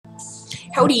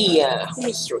Howdy,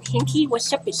 Mr. Hinky,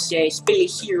 what's up? It's Billy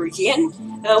here again,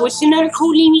 with another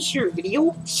codename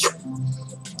video.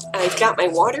 I've got my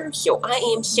water, so I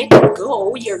am set to go.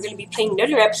 We are going to be playing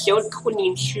another episode of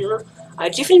codename Sure.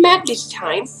 Different map this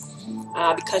time,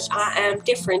 because I am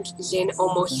different than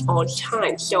almost all the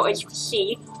time. So as you can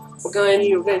see, we're going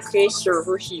to create a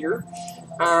server here.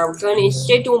 We're going to,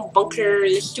 instead of doing bunker,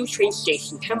 let's do train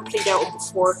station. Haven't played that one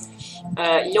before.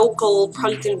 Local,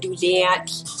 probably going to do that.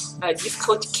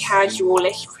 Difficult to casual,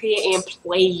 let's create and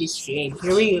play this game.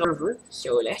 Here we go.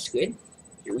 So that's good.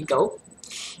 Here we go.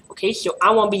 Okay, so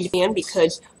I want to be the man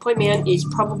because Point Man is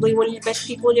probably one of the best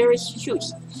people there is to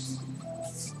choose.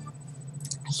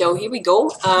 So here we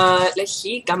go. Let's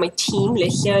see. Got my team.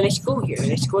 Let's go here.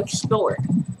 Let's go explore.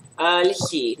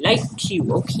 Let's see. Light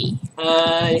 2. Okay.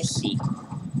 Let's see.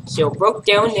 So broke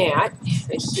down that.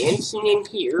 Let's see. Anything in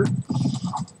here?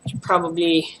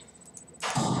 Probably.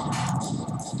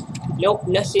 Nope,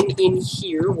 nothing in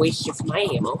here. Waste of my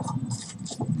ammo.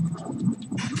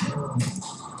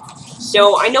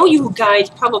 So I know you guys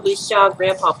probably saw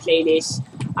Grandpa play this.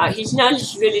 He's not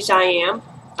as good as I am.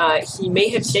 He may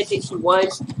have said that he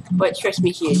was, but trust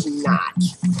me, he is not.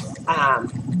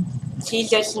 He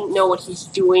doesn't know what he's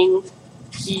doing.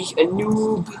 He's a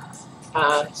noob.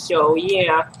 So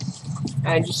yeah.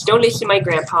 Just don't listen to my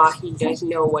grandpa. He doesn't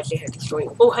know what the heck is going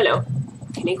on. Oh, hello.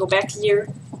 Can I go back here?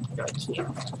 No, I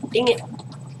can't. Dang it.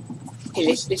 Okay,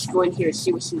 let's go in here and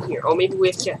see what's in here. Oh, maybe we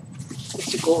have to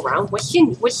go around. What's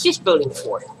this building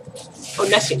for? Oh,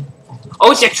 nothing.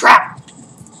 Oh, it's a trap.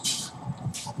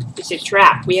 It's a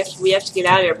trap. We have to get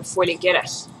out of there before they get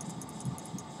us.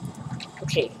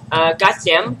 Okay, got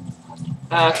them.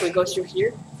 Can we go through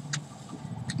here?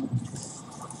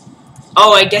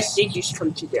 Oh, I guess they just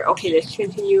come to there. Okay, let's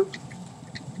continue.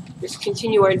 Let's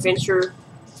continue our adventure.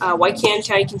 Why can't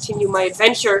I continue my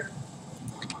adventure?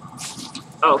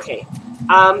 Oh, okay.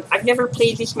 I've never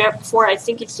played this map before. I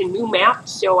think it's a new map,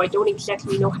 so I don't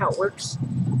exactly know how it works.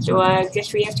 So I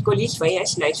guess we have to go this way.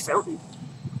 That's a nice fountain.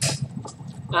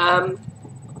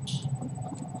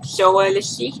 So let's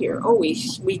see here. Oh,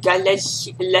 we got let's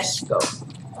go.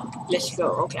 Let's go.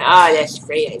 Okay. Ah, that's a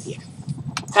great idea.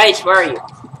 Guys, where are you?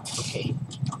 Okay.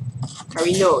 Gotta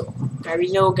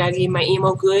reload. Gotta get my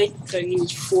ammo good. Gotta get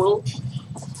it full.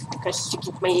 Because to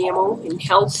keep my ammo and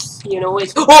health, you know,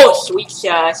 is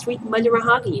sweet mother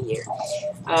mahogany in here.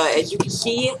 As you can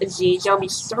see, the zombie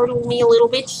startled me a little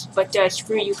bit, but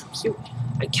screw you, computer.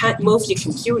 I can't move the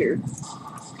computer.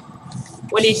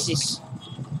 What is this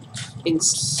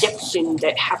inception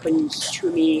that happens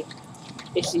to me?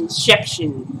 It's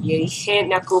inception. You can't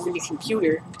knock over the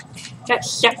computer. That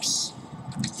sucks.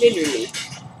 Literally.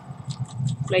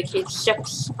 Like, it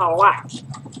sucks a lot.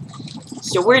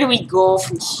 So where do we go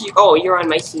from here? Oh, you're on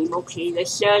my team. Okay,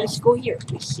 let's go here.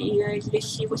 Let's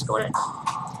see what's going on.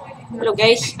 Hello,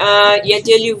 guys. Yeah,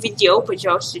 the new video,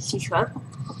 пожалуйста, тихо.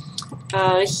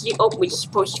 Let's see. Oh, we're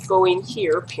supposed to go in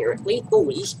here, apparently. Oh,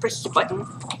 let's press the button.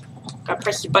 Gotta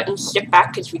press the button, step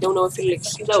back, because we don't know if it'll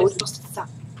explode.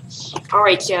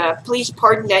 Alright, please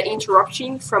pardon that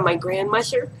interruption from my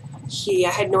grandmother. She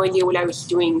had no idea what I was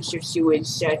doing, so she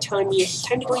was telling me it's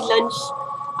time to go eat lunch.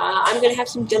 I'm gonna have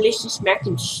some delicious mac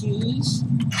and cheese.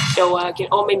 So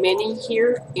get all my men in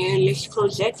here and let's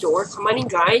close that door. Come on in,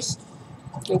 guys.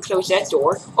 And close that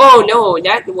door. Oh no,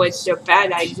 that was a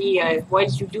bad idea. Why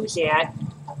did you do that?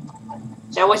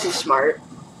 That wasn't smart.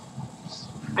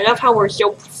 I love how we're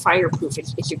so fireproof.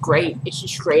 It's just a great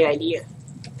idea.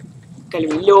 Gotta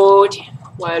reload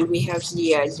while we have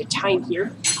the time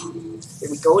here. Here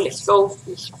we go. Let's go.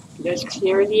 Let's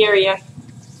clear the area.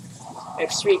 I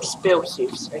have 3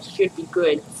 explosives. I should be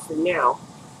good for now.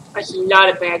 That's a lot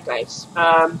of bad guys.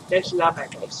 There's a lot of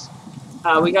bad guys.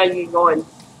 We gotta get going.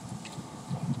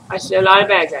 That's a lot of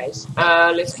bad guys.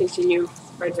 Let's continue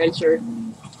our adventure.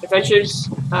 Adventures.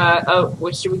 Oh,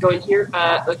 what should we go in here?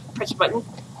 Let's press a button.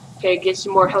 Okay, get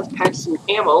some more health packs and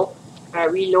ammo.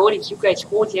 Reload it. You guys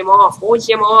hold them off. Hold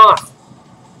them off.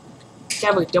 Let's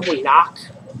have a double lock.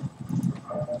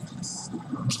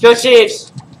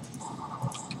 Explosives.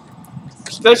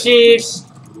 Explosives!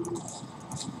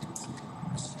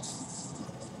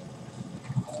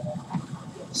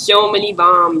 So many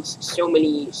bombs, so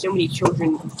many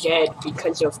children dead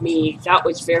because of me. That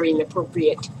was very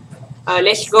inappropriate.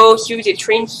 Let's go to the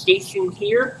train station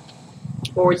here,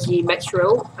 or the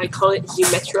metro. I call it the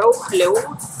metro. Hello?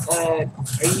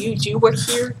 Do you work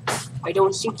here? I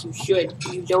don't think you should.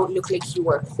 You don't look like you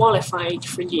are qualified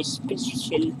for this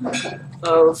position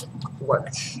of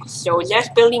work. So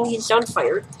that building is on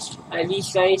fire.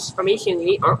 These guys,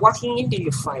 amazingly, aren't walking into the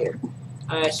fire.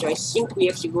 So I think we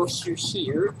have to go through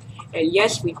here And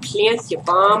yes, we plant the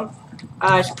bomb.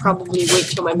 I should probably wait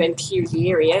till my men clear the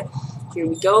area. Here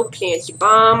we go, plant the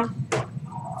bomb.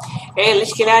 And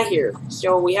let's get out of here.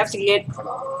 So we have to get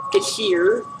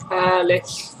here.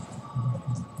 Let's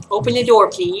open the door,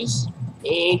 please.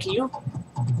 Thank you.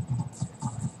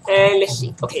 And let's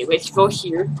see. Okay, let's go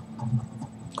here.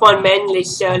 Come on, men.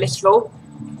 Let's go.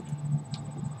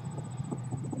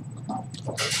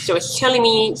 So it's telling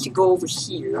me to go over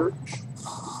here.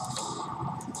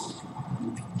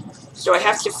 So I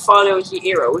have to follow the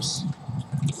arrows.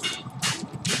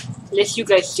 Let you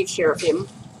guys take care of him.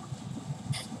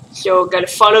 So gotta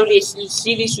follow this. You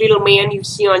see this little man you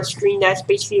see on screen? That's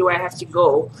basically where I have to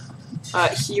go.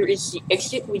 Here is the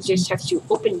exit. We just have to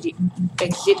open the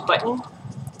exit button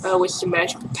with some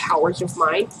magical powers of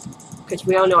mine, because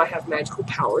we all know I have magical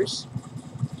powers.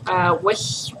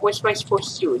 What's am I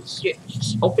supposed to do? It's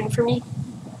just open for me.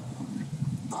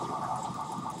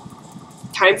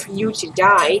 Time for you to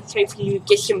die. Time for you to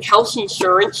get some health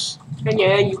insurance. And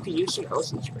yeah, you could use some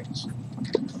health insurance.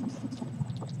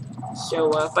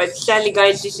 So, but sadly,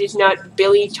 guys, this is not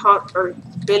Billy talks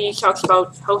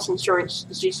about health insurance.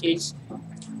 This is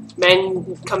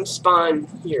men come spawn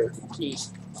here,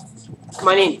 please. Come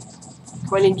on in.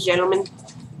 Come on in, gentlemen.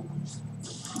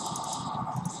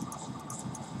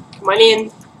 Come on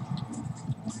in.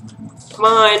 Come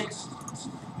on.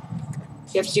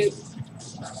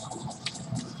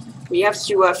 We have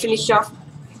to finish off.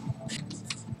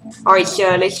 All right,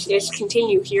 so let's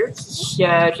continue here.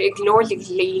 Ignore the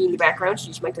lady in the background.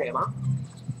 She's my grandma.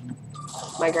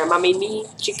 My grandma made me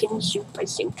chicken soup, I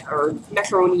think, or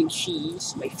macaroni and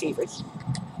cheese, my favorite.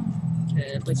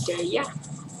 Yeah.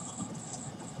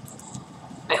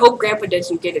 I hope Grandpa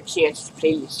doesn't get a chance to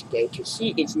play this today, because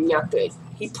he is not good.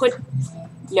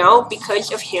 Now,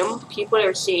 because of him, people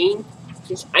are saying,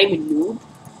 because I'm a noob,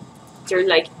 they're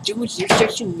like, dude, you're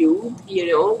such a noob, you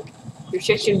know? You're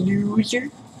such a loser.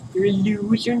 You're a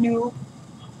loser noob.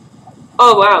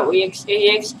 Oh wow, it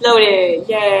exploded!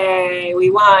 Yay!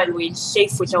 We won! We're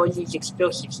safe with all these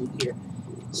explosives in here.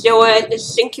 So,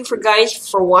 thank you guys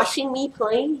for watching me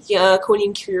play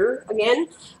Codename Cure again.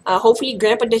 Hopefully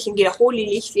Grandpa doesn't get a hold of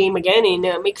this game again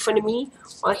and make fun of me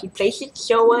while he plays it.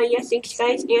 So, yeah, thanks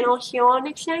guys, and I'll see you all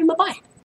next time. Bye-bye!